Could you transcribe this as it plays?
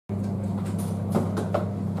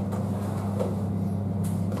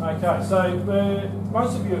Okay, so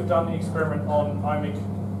most of you have done the experiment on ohmic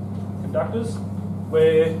conductors,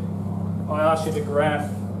 where I asked you to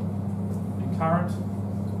graph the current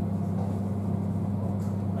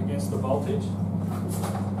against the voltage.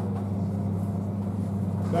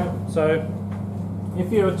 Okay, so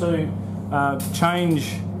if you were to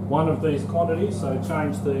change one of these quantities, so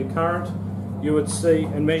change the current, you would see,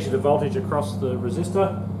 and measure the voltage across the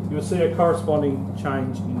resistor, you would see a corresponding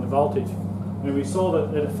change in the voltage. And we saw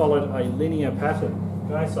that it followed a linear pattern.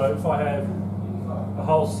 Okay, so if I have a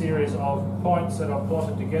whole series of points that I've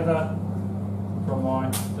plotted together from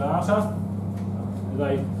my data,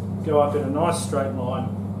 they go up in a nice straight line,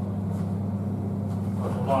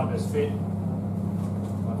 like a line of best fit,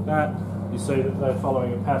 like that. You see that they're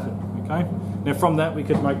following a pattern. Okay. Now from that we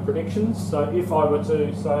could make predictions. So if I were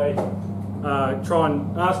to say, try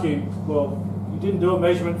and ask you, well, you didn't do a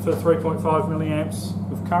measurement for 3.5 milliamps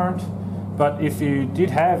of current, but if you did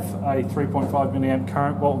have a 3.5 milliamp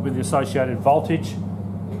current, what would be the associated voltage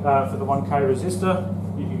for the 1K resistor?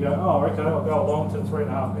 You could go, oh, okay, I'll go along to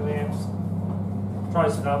 3.5 milliamps,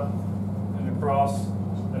 trace it up and across,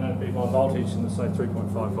 and that'd be my voltage, and let's say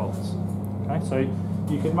 3.5 volts. Okay, so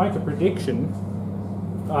you can make a prediction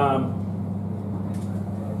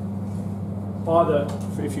either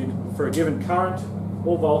for a given current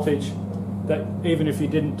or voltage, that even if you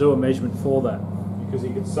didn't do a measurement for that, because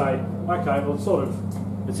you could say, okay, well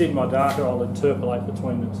it's in my data, I'll interpolate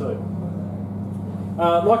between the two.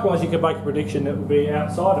 Likewise, you could make a prediction that would be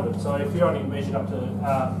outside of it. So if you only measured up to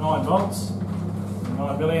 9 volts,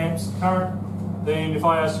 9 milliamps current, then if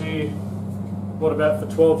I asked you, what about for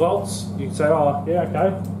 12 volts? You could say, oh, yeah,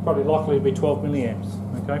 okay, probably likely to be 12 milliamps,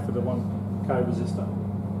 okay, for the 1K resistor.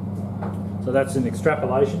 So that's an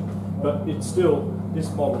extrapolation, but it's still, this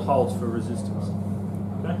model holds for resistors.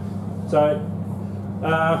 Okay? So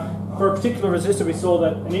for a particular resistor, we saw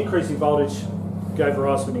that an increasing voltage gave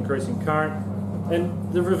rise to an increasing current, and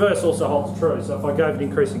the reverse also holds true. So if I gave an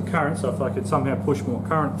increasing current, so if I could somehow push more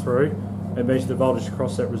current through and measure the voltage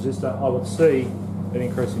across that resistor, I would see an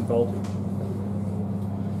increase in voltage.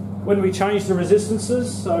 When we changed the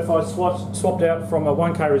resistances, so if I swapped out from a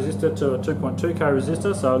 1K resistor to a 2.2K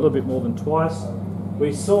resistor, so a little bit more than twice,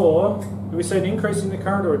 we saw, did we see an increase in the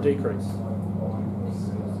current or a decrease?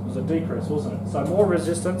 It was a decrease, wasn't it? So more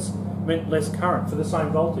resistance meant less current for the same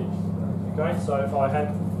voltage. Okay, so if I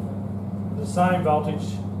had the same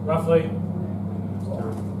voltage, roughly,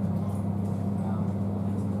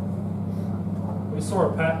 we saw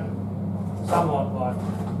a pattern somewhat like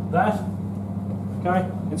that. Okay,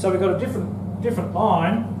 and so we've got a different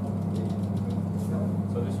line.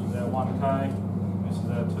 So this was our 1K, this is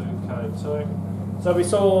our 2K2. So we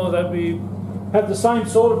saw that we have the same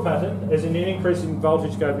sort of pattern, as in an increasing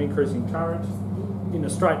voltage gave an increasing current in a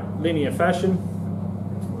straight linear fashion,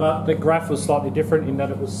 but the graph was slightly different in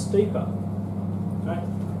that it was steeper. Okay,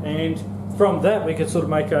 and from that we could sort of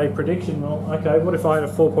make a prediction. Well, okay, what if I had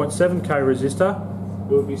a 4.7K resistor?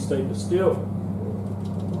 It would be steeper still.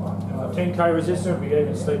 10K resistor would be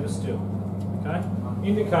even steeper still, okay?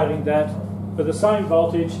 Indicating that for the same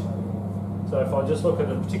voltage, so if I just look at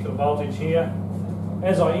a particular voltage here,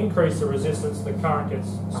 as I increase the resistance, the current gets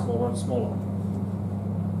smaller and smaller,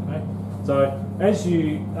 okay? So as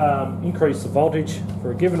you increase the voltage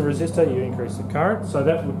for a given resistor, you increase the current, so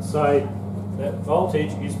that would say that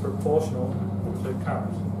voltage is proportional to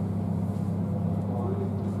current.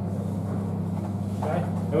 Okay?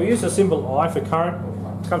 And we use the symbol I for current.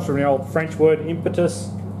 It comes from the old French word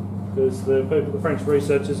impetus, because the French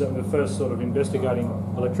researchers that were first sort of investigating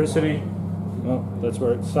electricity, well, that's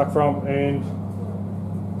where it stuck from, and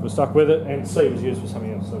we're stuck with it, and C was used for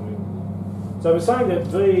something else. So we're saying that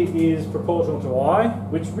V is proportional to I,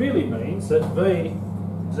 which really means that V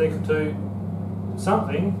is equal to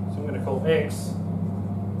something, so I'm going to call X,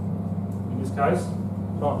 in this case,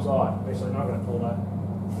 times I. Actually, I'm not going to call that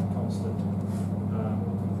a constant.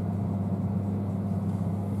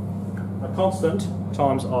 A constant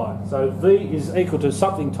times I. So V is equal to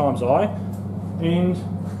something times I, and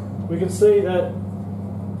we can see that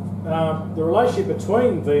the relationship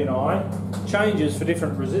between V and I changes for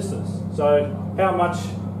different resistors. So how much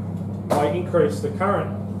I increase the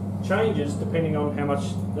current changes depending on how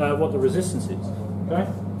much what the resistance is. Okay,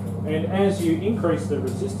 and as you increase the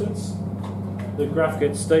resistance, the graph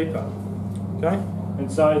gets steeper. Okay,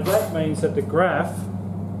 and so that means that the graph,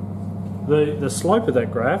 the slope of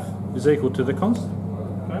that graph, is equal to the constant.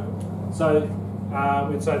 Okay? So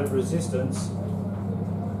we'd say that resistance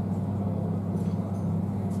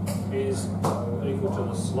is equal to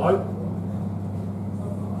the slope,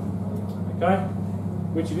 okay,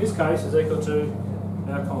 which in this case is equal to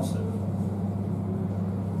our constant.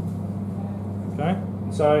 Okay,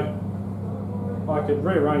 and so I could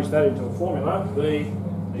rearrange that into a formula. V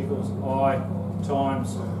equals I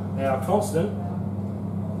times our constant.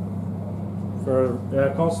 For our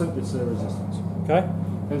constant, it's the resistance. Okay,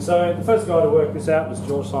 and so the first guy to work this out was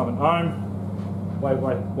George Simon Ohm,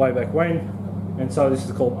 way back when, and so this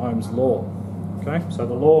is called Ohm's law. Okay, so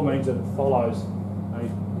the law means that it follows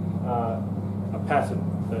a pattern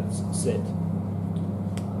that's set.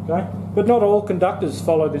 Okay, but not all conductors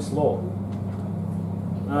follow this law,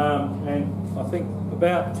 and I think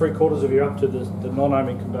about 3/4 of you up to the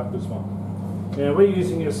non-ohmic conductors one. Now we're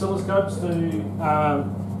using oscilloscopes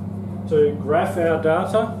to graph our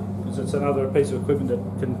data, because it's another piece of equipment that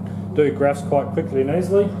can do graphs quite quickly and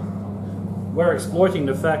easily. We're exploiting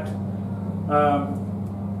the fact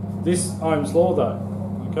this Ohm's law though,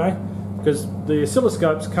 okay, because the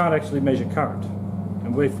oscilloscopes can't actually measure current,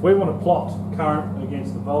 and if we want to plot current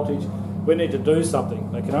against the voltage, we need to do something.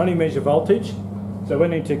 They can only measure voltage, so we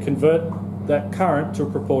need to convert that current to a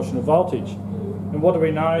proportional voltage. And what do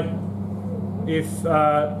we know? If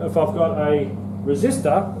I've got a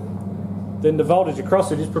resistor, then the voltage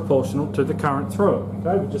across it is proportional to the current through it.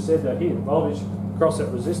 Okay, we just said that here. The voltage across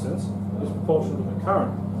that resistance is proportional to the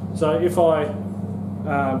current. So if I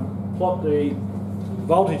plot the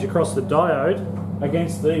voltage across the diode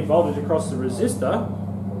against the voltage across the resistor,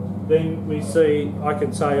 then we see, I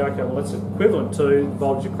can say, okay, well that's equivalent to the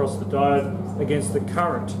voltage across the diode against the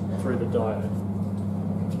current through the diode.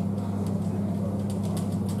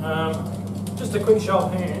 Just a quick show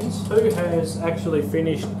of hands, who has actually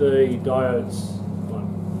finished the diodes one?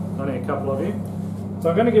 Only a couple of you. So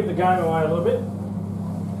I'm going to give the game away a little bit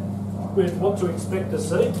with what to expect to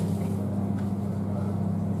see.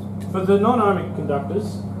 For the non-ohmic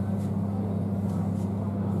conductors,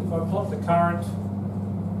 if I plot the current,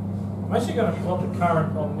 I'm actually going to plot the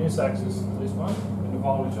current on this axis, this one, and the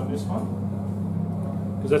voltage on this one,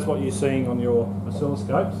 because that's what you're seeing on your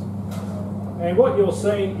oscilloscopes. And what you're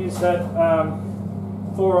seeing is that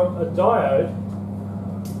for a diode,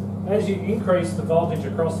 as you increase the voltage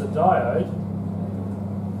across the diode,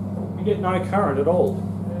 you get no current at all.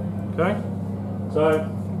 Okay? So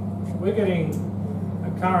we're getting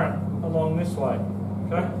a current along this way.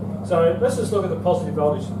 Okay? So let's just look at the positive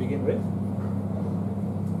voltage to begin with.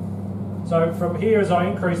 So from here, as I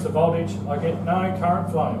increase the voltage, I get no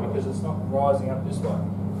current flowing because it's not rising up this way.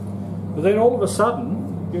 But then all of a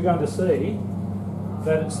sudden, you're going to see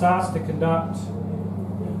that it starts to conduct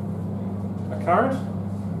a current,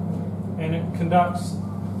 and it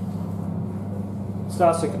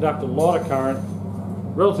starts to conduct a lot of current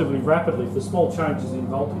relatively rapidly for small changes in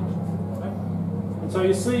voltage. Okay? And so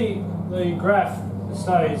you see the graph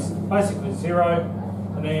stays basically zero,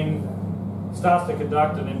 and then starts to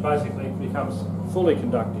conduct, and then basically becomes fully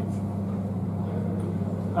conductive.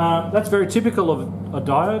 That's very typical of a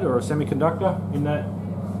diode or a semiconductor, in that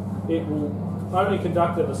it will only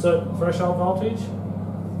conduct at a certain threshold voltage.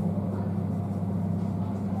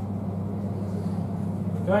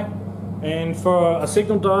 Okay, and for a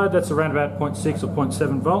signal diode, that's around about 0.6 or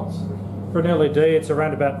 0.7 volts. For an LED, it's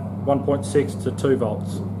around about 1.6 to 2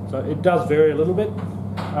 volts. So it does vary a little bit.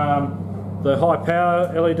 The high power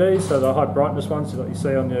LEDs, so the high brightness ones that you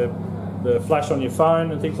see on the flash on your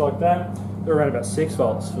phone and things like that, they're around about 6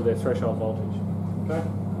 volts for their threshold voltage. Okay.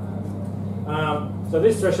 So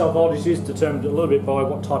this threshold voltage is determined a little bit by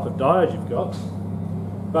what type of diode you've got.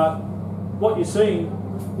 But what you're seeing,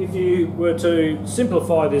 if you were to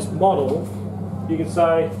simplify this model, you could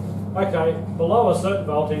say, okay, below a certain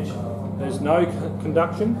voltage, there's no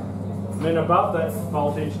conduction, and then above that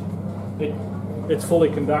voltage, it's fully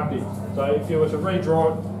conductive. So if you were to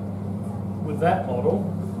redraw it with that model,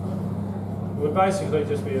 it would basically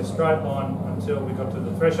just be a straight line until we got to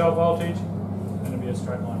the threshold voltage, and it'd be a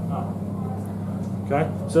straight line up. Okay,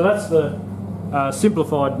 so that's the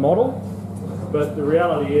simplified model, but the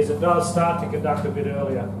reality is it does start to conduct a bit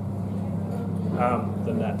earlier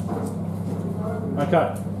than that.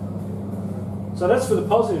 Okay, so that's for the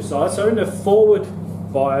positive side. So in the forward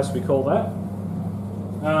bias, we call that,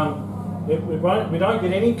 we don't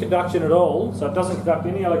get any conduction at all, so it doesn't conduct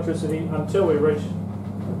any electricity until we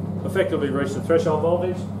effectively reach the threshold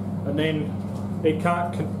voltage, and then it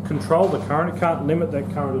can't control the current, it can't limit that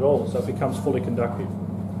current at all, so it becomes fully conductive.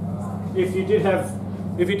 If you didn't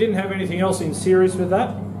have anything else in series with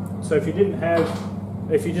that, so if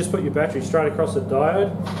you just put your battery straight across the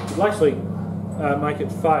diode, it will actually make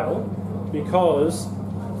it fail, because,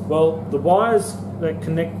 well, the wires that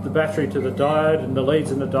connect the battery to the diode and the leads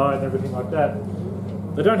in the diode and everything like that,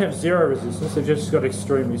 they don't have zero resistance, they've just got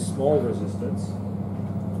extremely small resistance.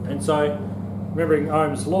 And so, remembering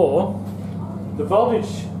Ohm's law, the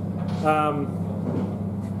voltage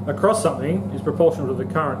across something is proportional to the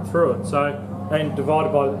current through it. So, and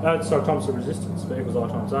divided by times the resistance, B equals I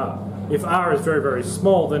times R. If R is very, very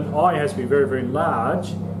small, then I has to be very, very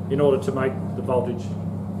large in order to make the voltage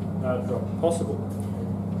drop possible.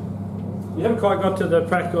 You haven't quite got to the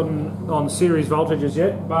practical on series voltages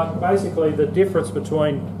yet, but basically the difference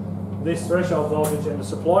between this threshold voltage and the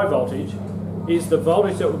supply voltage is the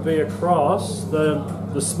voltage that would be across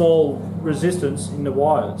the small resistance in the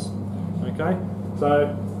wires. Okay,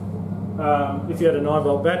 so if you had a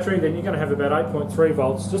 9-volt battery, then you're going to have about 8.3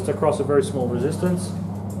 volts just across a very small resistance.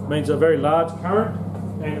 It means a very large current,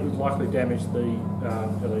 and it would likely damage the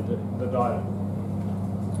LED, the diode.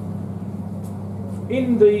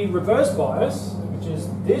 In the reverse bias, which is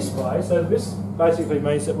this way, so this basically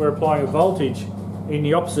means that we're applying a voltage in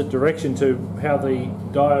the opposite direction to how the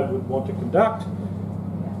diode would want to conduct.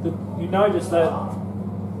 You notice that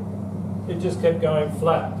it just kept going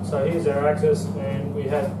flat. So here's our axis, and we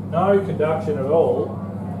had no conduction at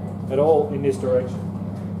all in this direction.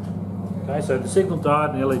 Okay, so the signal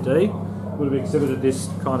diode and LED would have exhibited this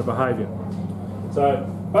kind of behaviour. So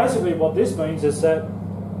basically what this means is that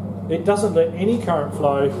it doesn't let any current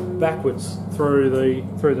flow backwards through the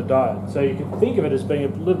diode. So you can think of it as being a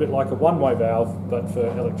little bit like a one-way valve, but for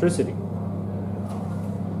electricity.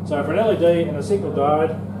 So for an LED and a signal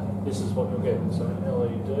diode, this is what you'll get. So an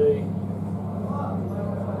LED,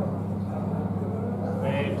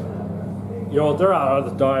 and there are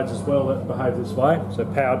other diodes as well that behave this way. So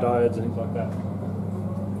power diodes and things like that.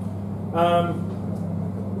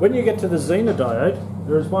 When you get to the zener diode,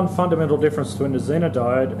 there is one fundamental difference between the zener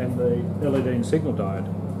diode and the LED and signal diode.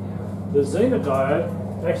 The zener diode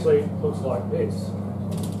actually looks like this.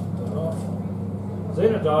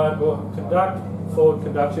 Zener diode will conduct forward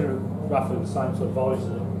conduction at roughly the same sort of voltage as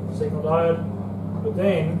the signal diode, but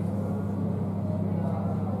then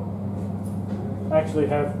actually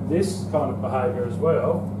have this kind of behaviour as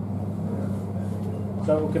well.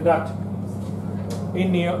 So it will conduct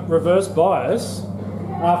in the reverse bias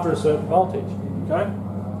after a certain voltage. Okay?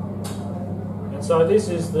 And so this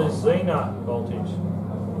is the zener voltage,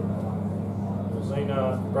 the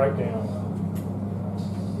zener breakdown.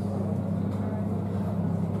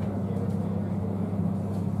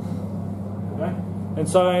 Okay? And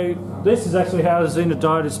so this is actually how the zener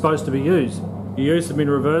diode is supposed to be used. You use them in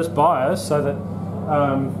reverse bias so that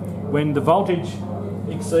when the voltage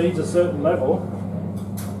exceeds a certain level,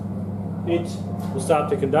 it will start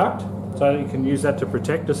to conduct, so you can use that to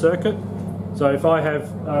protect a circuit. So if I have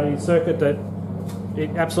a circuit that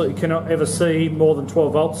it absolutely cannot ever see more than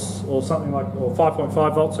 12 volts or something like, or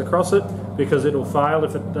 5.5 volts across it, because it will fail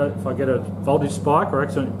if I get a voltage spike or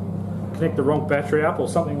accidentally connect the wrong battery up or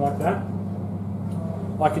something like that,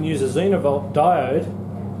 I can use a zener diode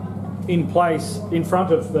in place in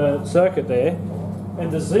front of the circuit there,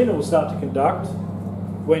 and the zener will start to conduct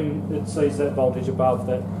when it sees that voltage above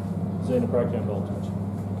that zener breakdown voltage.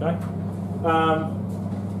 Okay.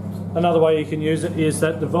 Another way you can use it is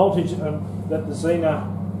that the voltage that the zener,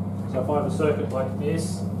 so if I have a circuit like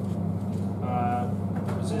this,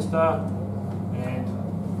 resistor and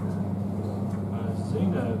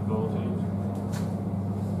zener voltage,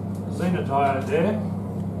 zener diode there,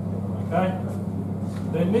 okay,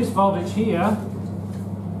 then this voltage here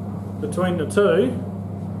between the two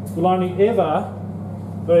will only ever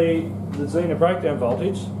be the zener breakdown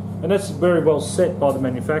voltage, and that's very well set by the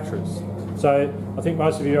manufacturers. So I think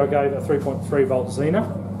most of you I gave a 3.3 volt zener.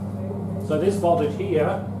 So this voltage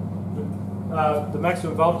here, the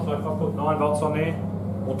maximum voltage, if I put 9 volts on there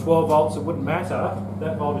or 12 volts, it wouldn't matter.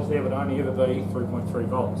 That voltage there would only ever be 3.3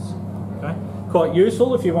 volts. Okay, quite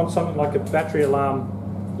useful if you want something like a battery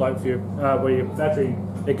alarm, like if you where your battery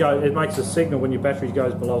it makes a signal when your battery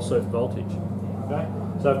goes below a certain voltage. Okay,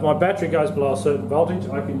 so if my battery goes below a certain voltage,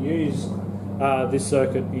 I can use this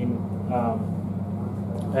circuit in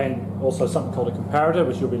and also something called a comparator,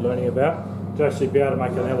 which you'll be learning about, to actually be able to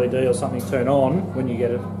make an LED or something turn on when you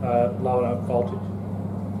get a low enough voltage.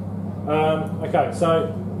 Okay,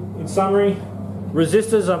 so in summary,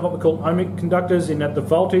 resistors are what we call ohmic conductors, in that the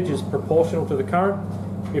voltage is proportional to the current.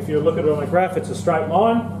 If you look at it on a graph, it's a straight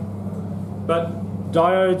line, but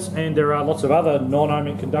diodes, and there are lots of other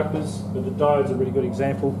non-ohmic conductors, but the diode's a really good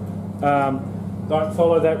example, don't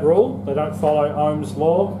follow that rule. They don't follow Ohm's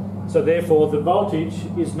law, so therefore the voltage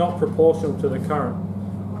is not proportional to the current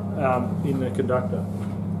in the conductor.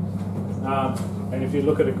 And if you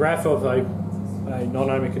look at a graph of a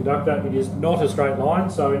non-ohmic conductor, it is not a straight line,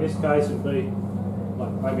 so in this case it would be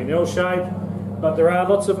like maybe an L shape, but there are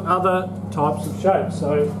lots of other types of shapes.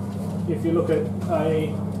 So if you look at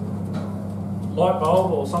a light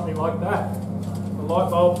bulb or something like that, a light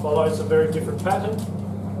bulb follows a very different pattern.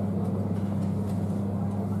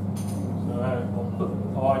 So I'll put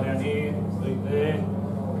the eye down here, B there.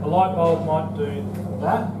 A light bulb might do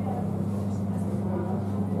that,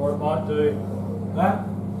 or it might do that.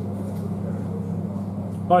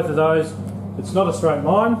 Both of those, it's not a straight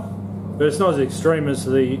line, but it's not as extreme as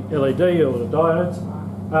the LED or the diodes.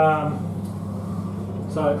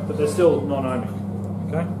 But they're still non-ohmic.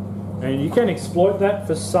 Okay, and you can exploit that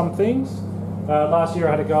for some things. Last year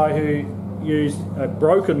I had a guy who used a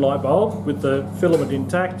broken light bulb with the filament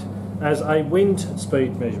intact as a wind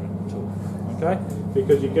speed measurement tool. Okay,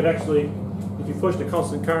 because you could actually, if you pushed a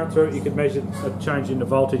constant current through it, you could measure a change in the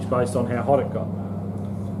voltage based on how hot it got.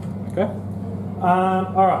 Okay.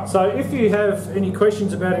 Alright, so if you have any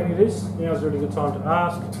questions about any of this, now's a really good time to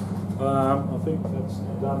ask. I think that's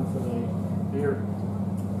done for the theory.